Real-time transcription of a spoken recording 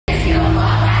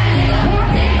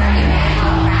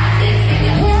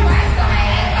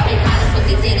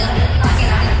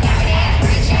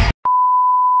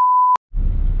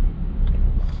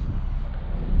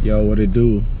Yo, what it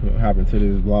do? Hop into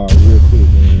this vlog real quick,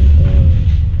 man.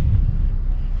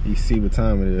 You see what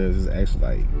time it is. It's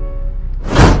actually like,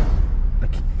 I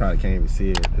probably can't even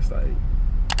see it. It's like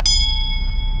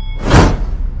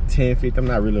 10:50. I'm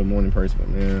not really a morning person, but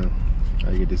man,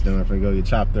 I get this done. I'm gonna go get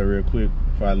chopped up real quick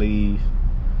before I leave.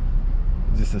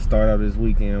 Just to start out this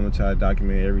weekend, I'm gonna try to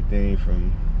document everything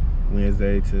from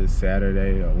Wednesday to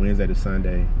Saturday or Wednesday to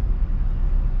Sunday.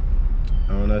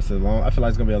 I don't know, it's a long, I feel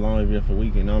like it's gonna be a long eventful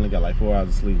weekend. I only got like 4 hours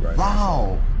of sleep right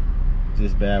now. So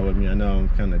just bad with me. I know I'm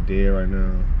kind of dead right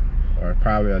now, or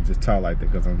probably I just talk like that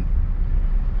because I'm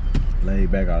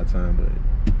laid back all the time.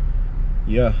 But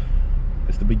yeah,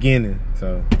 it's the beginning,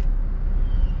 so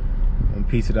I'm gonna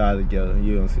piece it all together.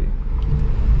 You gonna see.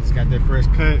 Just got that fresh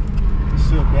cut,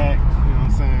 shook back. You know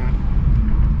what I'm saying?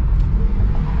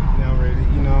 Now I'm ready.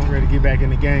 You know, I'm ready to get back in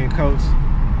the game, coach.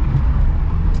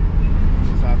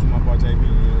 Shout out to my boy JB,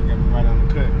 got me right on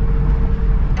the cut.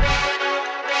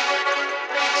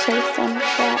 Chase on the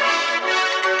track.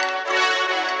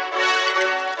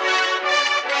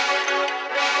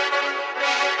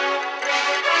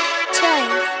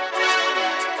 Chase.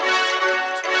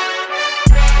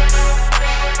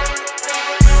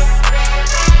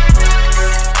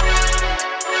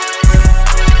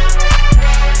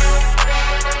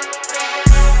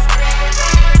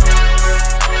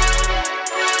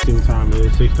 See what time it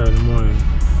is, 6:30 in the morning.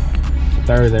 It's a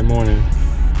Thursday morning.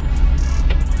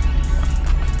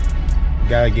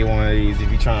 Gotta get one of these if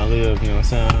you're trying to live, you know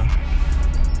what I'm saying?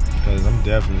 Because I'm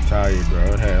definitely tired, bro.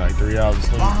 I had like 3 hours of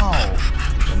sleep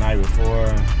the night before,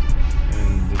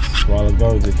 and just a while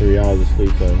ago, just 3 hours of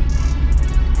sleep, so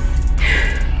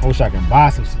I wish I could buy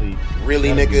some sleep. Really,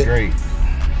 That'd nigga? be great.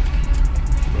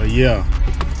 But yeah.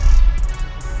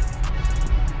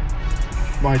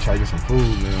 Might try to get some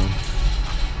food, man.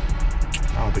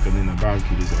 I don't think I'm in the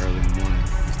barbecue this early in the morning.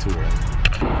 It's too early.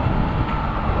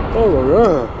 Oh my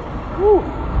god. Woo.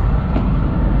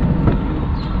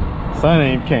 Sun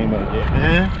ain't came up yet,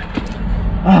 man.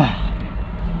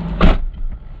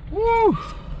 Woo.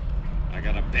 I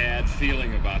got a bad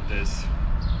feeling about this.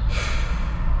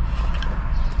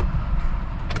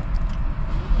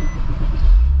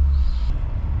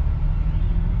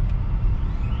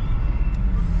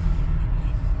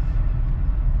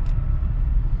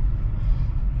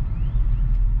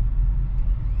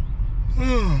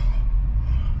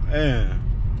 Man,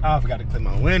 I forgot to clean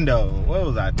my window. What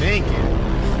was I thinking?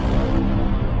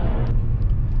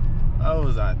 What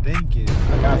was I thinking?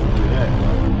 I got to do that,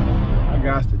 bro. I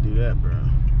got to do that, bro.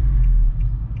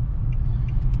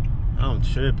 I'm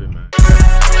tripping, man.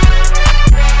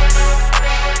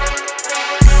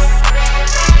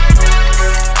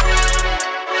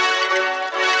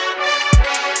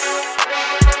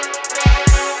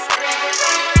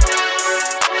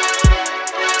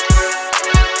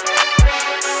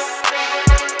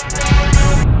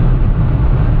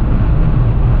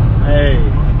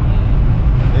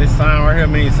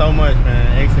 Means so much,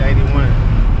 man. Exit 81.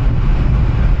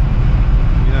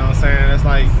 You know what I'm saying? That's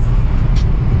like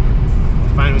the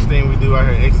famous thing we do out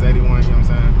here at Exit 81, you know what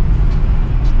I'm saying?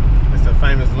 It's a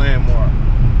famous landmark.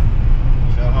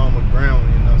 It's the home of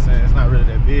Grambling, you know what I'm saying? It's not really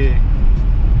that big,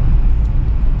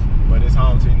 but it's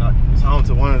home to, you know, it's home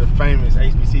to one of the famous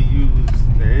HBCUs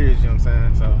there is, you know what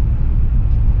I'm saying? So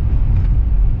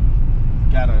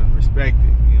you gotta respect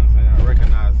it, you know what I'm saying? I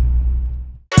recognize it.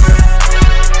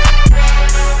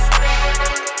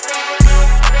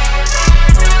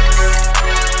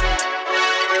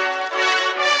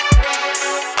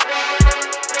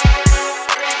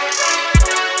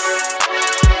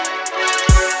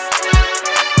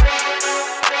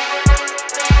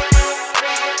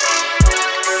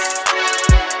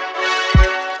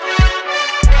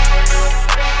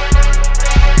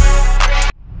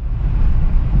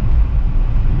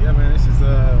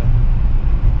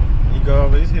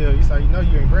 You know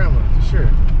you in Grambling for sure.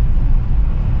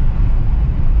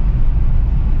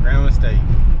 Grambling State.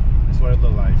 That's what it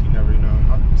look like. You never know.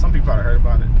 Some people probably heard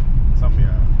about it. Some of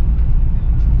y'all.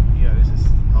 Yeah, this is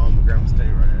home of Grambling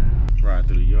State right here. Ride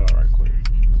through the yard right quick.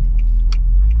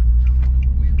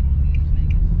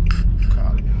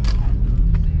 College.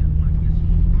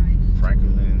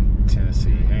 Franklin,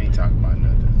 Tennessee. They ain't talking about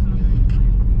nothing.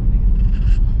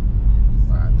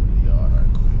 Ride through the yard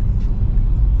right quick.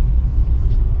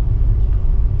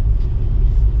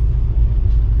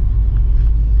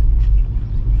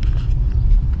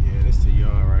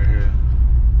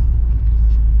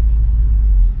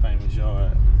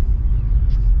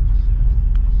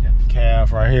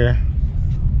 Right here.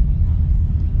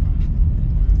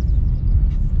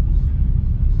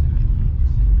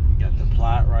 Got the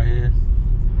plot right here.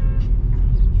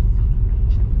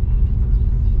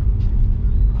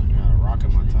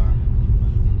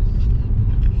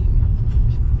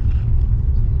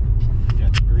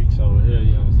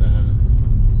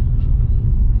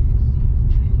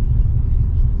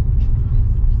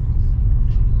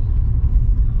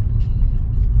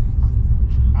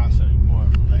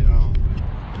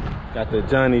 Got the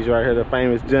Johnny's right here, the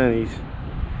famous Johnny's.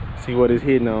 See what it's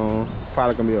hitting on.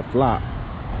 Probably gonna be a flop.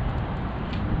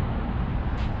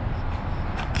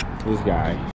 This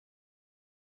guy.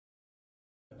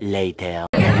 Later.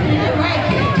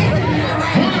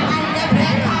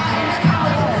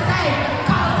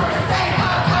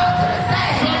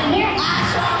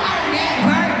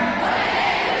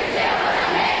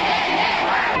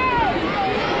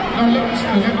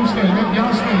 Let them stay.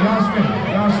 Y'all stay.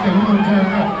 We gonna turn it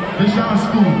up. This y'all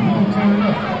school. We gonna turn it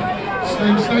up.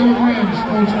 Stay with me and just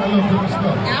hold y'all up with the stuff.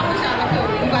 Now I want y'all to cook.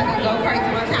 We about to go first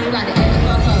one time. We got to act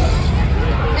fuck up.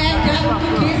 Act up,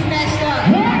 get snatched up.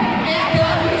 Act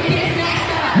up, get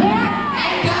snatched up.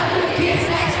 Act up, get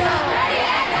snatched up.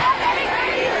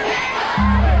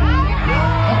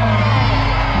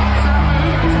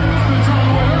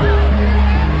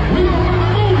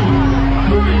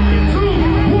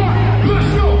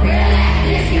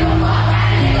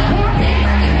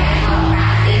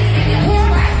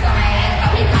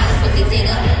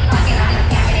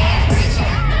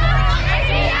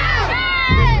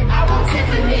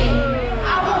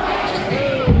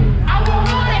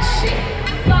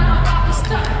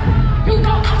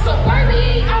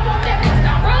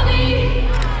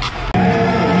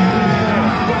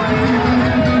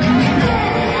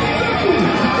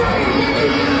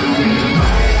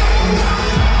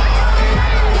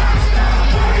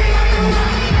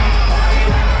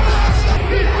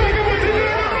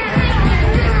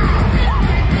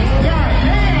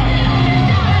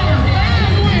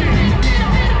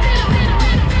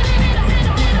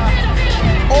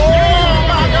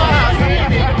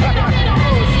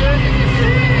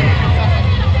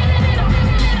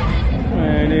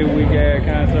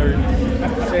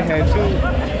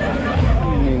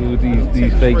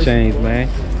 Fake chains, man.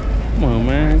 Come on,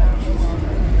 man.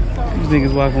 These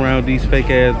niggas walking around with these fake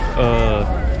ass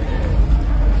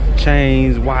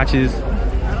chains, watches,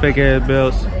 fake ass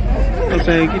belts. You know what I'm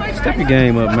saying? Step your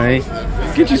game up, man.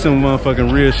 Get you some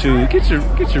motherfucking real shoes. Get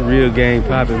your real game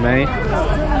popping, man.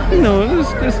 You know,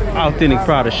 this authentic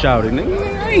product shouting.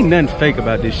 Ain't nothing fake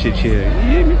about this shit here. You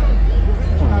hear me?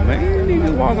 Come on, man. These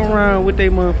niggas walking around with their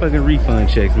motherfucking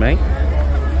refund checks, man.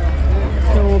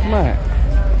 So what's mine?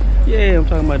 Yeah, I'm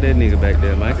talking about that nigga back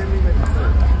there, man.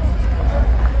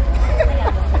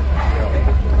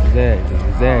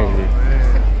 Exactly.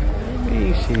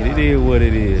 Ain't shit, it is what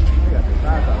it is.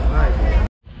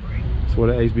 That's what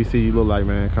the HBCU look like,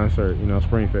 man. Concert, you know,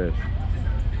 SpringFest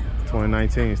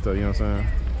 2019 stuff, you know what I'm saying?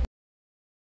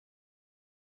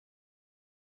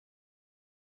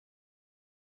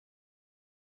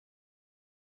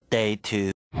 Day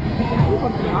 2.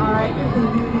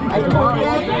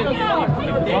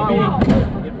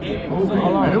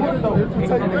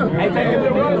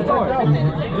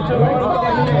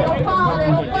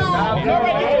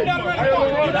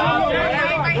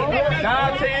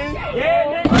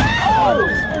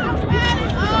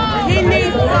 He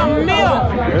needs some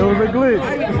milk. It was a glitch.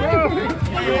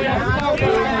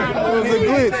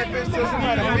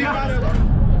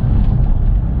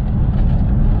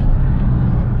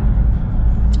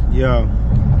 Yo,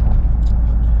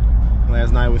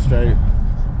 last night was straight.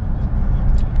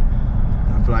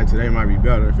 I feel like today might be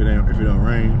better if it don't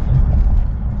rain.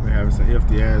 We're having some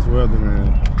hefty ass weather,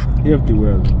 man. Hefty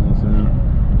weather, you know what I'm saying?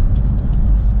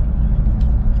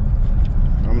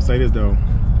 I'm gonna say this though.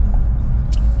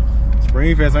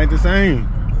 SpringFest ain't the same.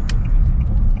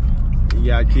 You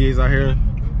got kids out here,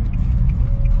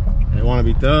 they wanna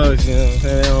be thugs, you know what I'm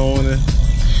saying?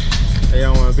 They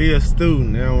don't wanna be a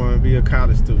student, they don't wanna be a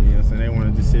college student, you know what I'm saying? They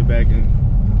wanna just sit back and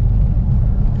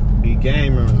be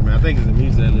gang members, man. I think it's the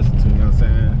music I listen to, you know what I'm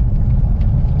saying?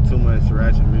 Too much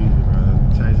ratchet music, bro.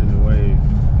 Changing the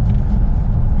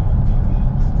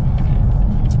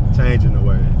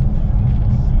way.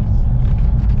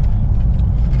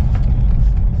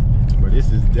 But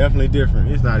this is definitely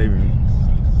different. It's not even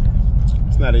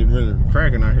really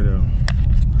cracking out here though.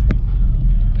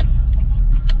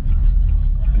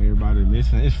 Everybody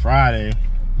missing. It's Friday.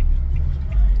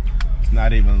 It's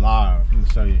not even live. Let me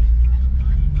show you.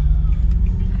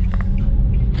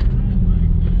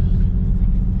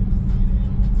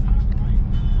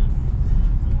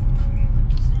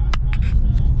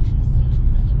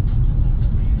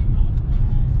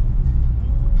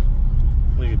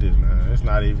 Look at this, man. It's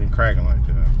not even cracking like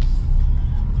that.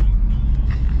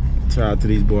 Shout out to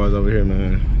these boys over here,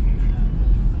 man.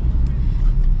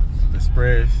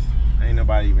 Express. Ain't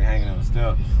nobody even hanging on the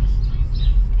steps.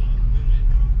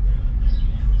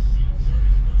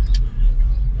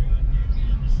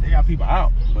 They got people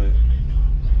out, but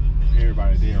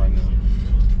everybody there right now.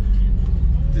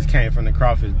 This came from the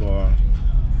crawfish bar.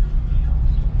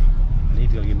 need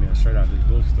to go get me a shirt out this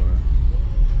bookstore.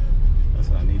 That's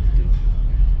what I need to do.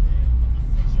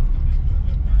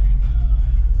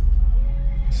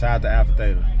 Shout out to Alpha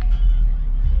Theta.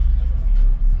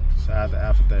 Shout out to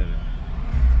Alpha Theta.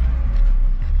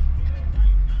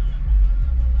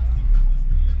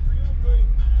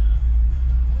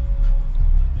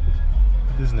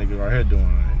 What this nigga right here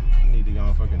doing? He need to go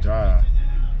on fucking drive.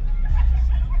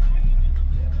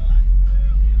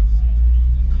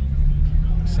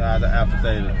 Shout out to Alpha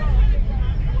Theta.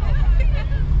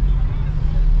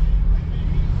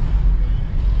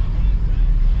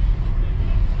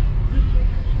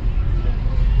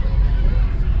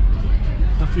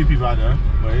 A few people out there,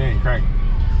 but it ain't cracking.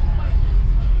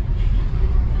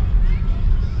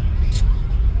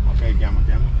 Okay, gamma.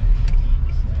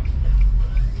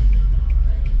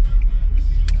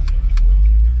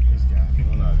 This guy,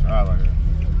 people know how to drive out here.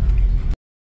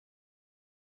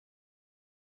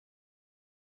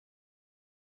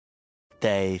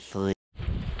 Day 3.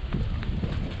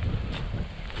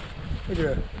 Look at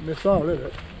that. Missed all, look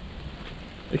at that.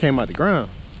 It came out the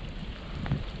ground.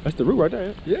 That's the root right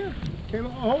there. Yeah. Came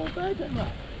out, the whole thing came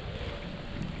out.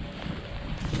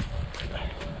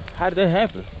 How did that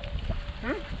happen?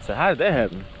 So how did that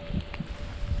happen?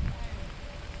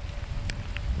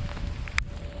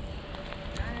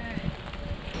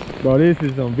 Bro, this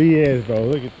is some BS, bro.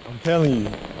 Look at, I'm telling you.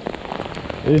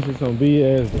 This is some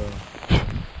BS, bro.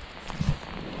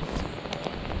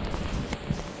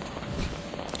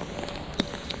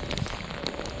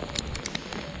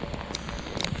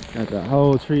 Got the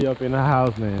whole tree up in the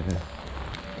house, man.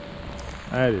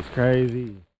 That is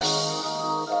crazy.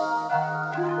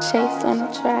 Chase on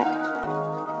the track.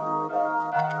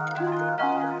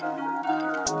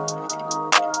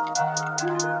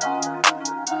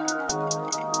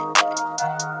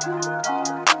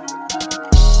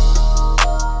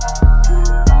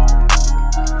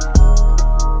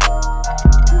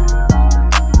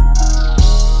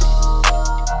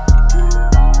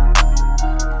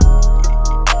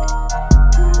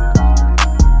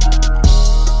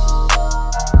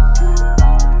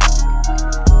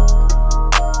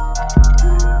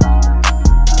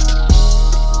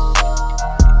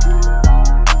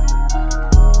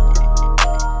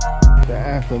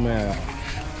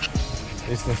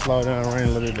 It's gonna slow down, rain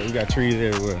a little bit, but we got trees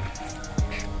everywhere.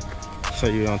 Show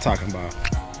you what I'm talking about.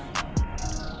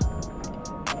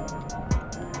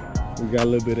 We got a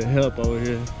little bit of help over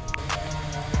here.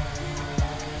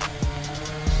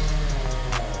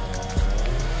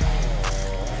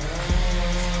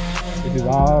 This is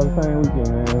all the same weekend,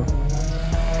 man.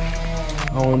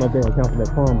 I don't know if they're gonna cancel that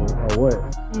Prom or what.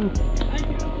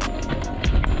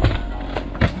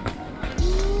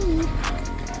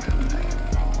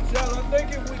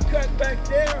 Back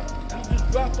there and just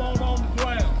drop on the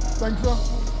ground. Think so?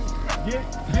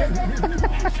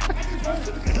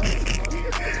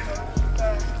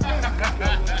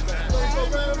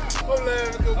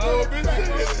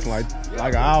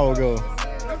 Like an hour ago.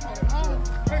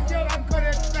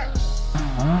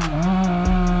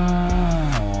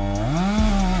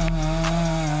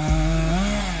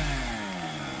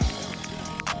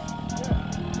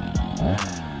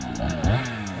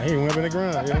 I ain't went up in the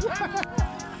ground, yeah.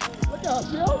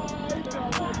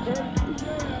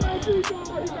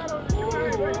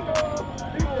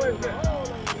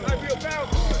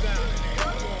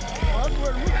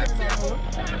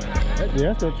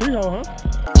 Yeah, that's a tree hole, huh?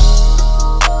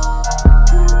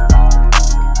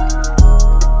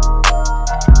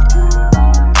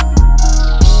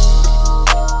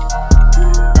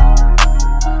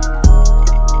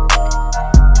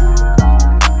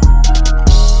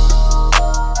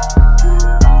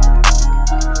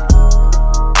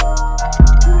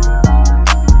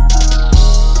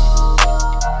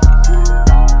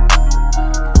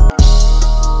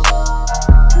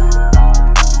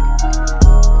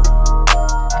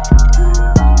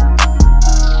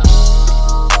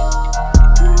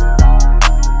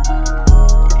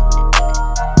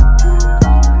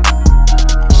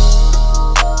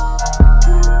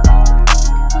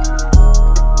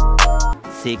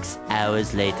 6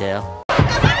 hours later.